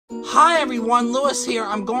Hi everyone, Lewis here.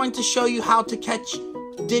 I'm going to show you how to catch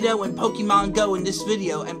Ditto in Pokemon Go in this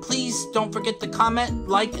video, and please don't forget to comment,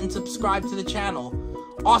 like, and subscribe to the channel.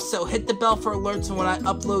 Also, hit the bell for alerts when I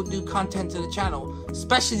upload new content to the channel,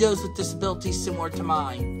 especially those with disabilities similar to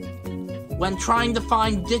mine. When trying to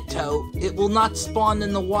find Ditto, it will not spawn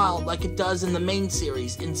in the wild like it does in the main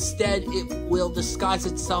series. Instead, it will disguise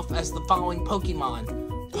itself as the following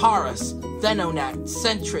Pokemon: Paras, Venonat,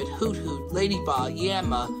 Sentret, Hoothoot, Ladybug,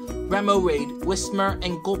 Yama, Remoraid, Whismur,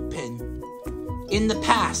 and Gulpin. In the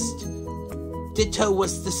past, Ditto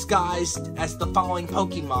was disguised as the following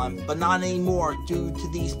Pokemon, but not anymore due to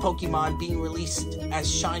these Pokemon being released as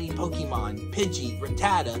shiny Pokemon: Pidgey,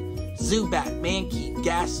 Rattata, Zubat, Mankey,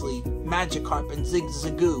 Ghastly, Magikarp, and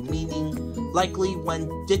Zigazoon, meaning likely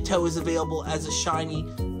when Ditto is available as a shiny,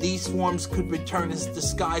 these forms could return as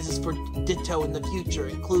disguises for Ditto in the future,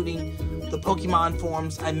 including the Pokemon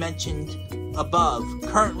forms I mentioned above.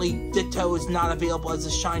 Currently, Ditto is not available as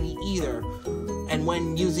a shiny either, and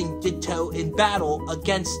when using Ditto in battle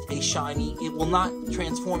against a shiny, it will not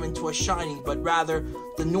transform into a shiny, but rather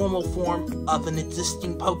the normal form of an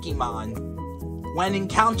existing Pokemon. When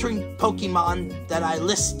encountering Pokemon that I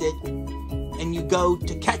listed, and you go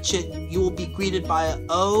to catch it, you will be greeted by a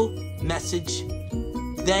O message.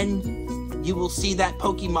 Then you will see that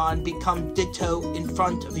Pokemon become Ditto in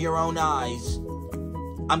front of your own eyes.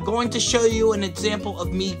 I'm going to show you an example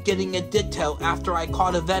of me getting a Ditto after I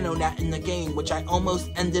caught a Venonat in the game, which I almost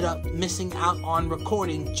ended up missing out on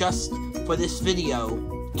recording just for this video.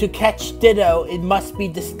 To catch Ditto, it must be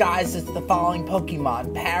disguised as the following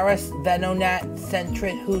Pokemon: Paras, Venonat,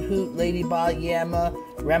 Sentret, Hoothoot, Ladybug, Yama,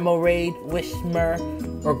 Remoraid, Whismur,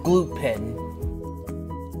 or Gulpin.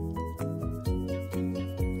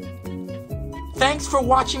 Thanks for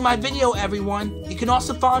watching my video, everyone. You can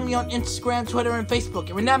also follow me on Instagram, Twitter, and Facebook.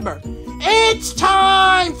 And remember, it's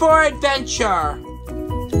time for adventure!